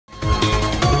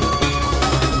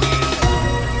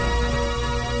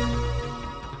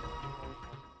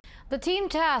The team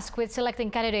tasked with selecting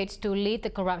candidates to lead the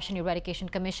Corruption Eradication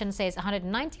Commission says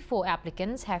 194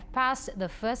 applicants have passed the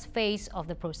first phase of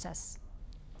the process.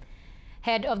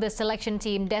 Head of the selection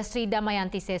team, Destri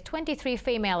Damayanti, says 23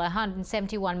 female and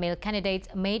 171 male candidates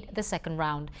made the second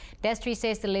round. Destri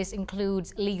says the list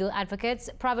includes legal advocates,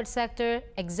 private sector,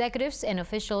 executives and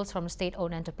officials from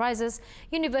state-owned enterprises,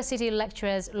 university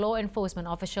lecturers, law enforcement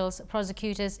officials,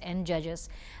 prosecutors and judges.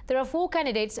 There are 4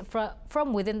 candidates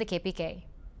from within the KPK.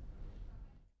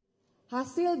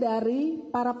 Hasil dari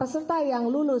para peserta yang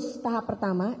lulus tahap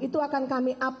pertama itu akan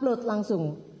kami upload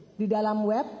langsung di dalam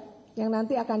web yang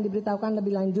nanti akan diberitahukan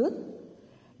lebih lanjut.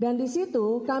 Dan di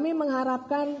situ kami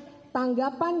mengharapkan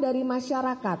tanggapan dari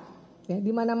masyarakat, ya,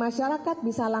 di mana masyarakat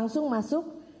bisa langsung masuk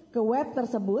ke web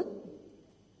tersebut.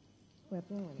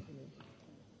 Webnya mana ini?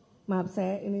 Maaf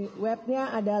saya, ini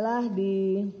webnya adalah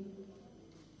di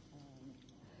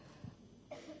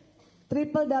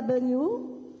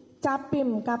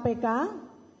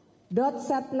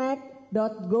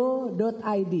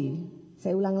www.capimkpk.setnek.go.id.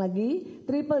 Saya ulang lagi,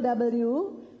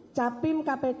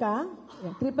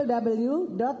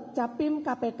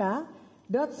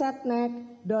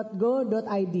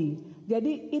 www.capimkpk.setnek.go.id.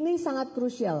 Jadi ini sangat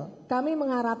krusial. Kami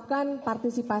mengharapkan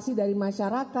partisipasi dari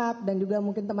masyarakat dan juga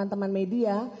mungkin teman-teman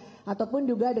media ataupun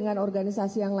juga dengan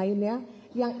organisasi yang lainnya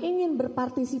yang ingin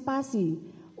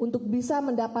berpartisipasi untuk bisa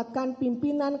mendapatkan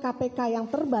pimpinan KPK yang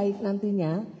terbaik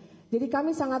nantinya. Jadi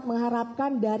kami sangat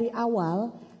mengharapkan dari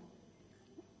awal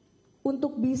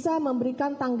untuk bisa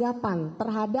memberikan tanggapan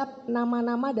terhadap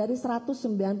nama-nama dari 194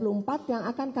 yang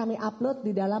akan kami upload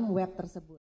di dalam web tersebut.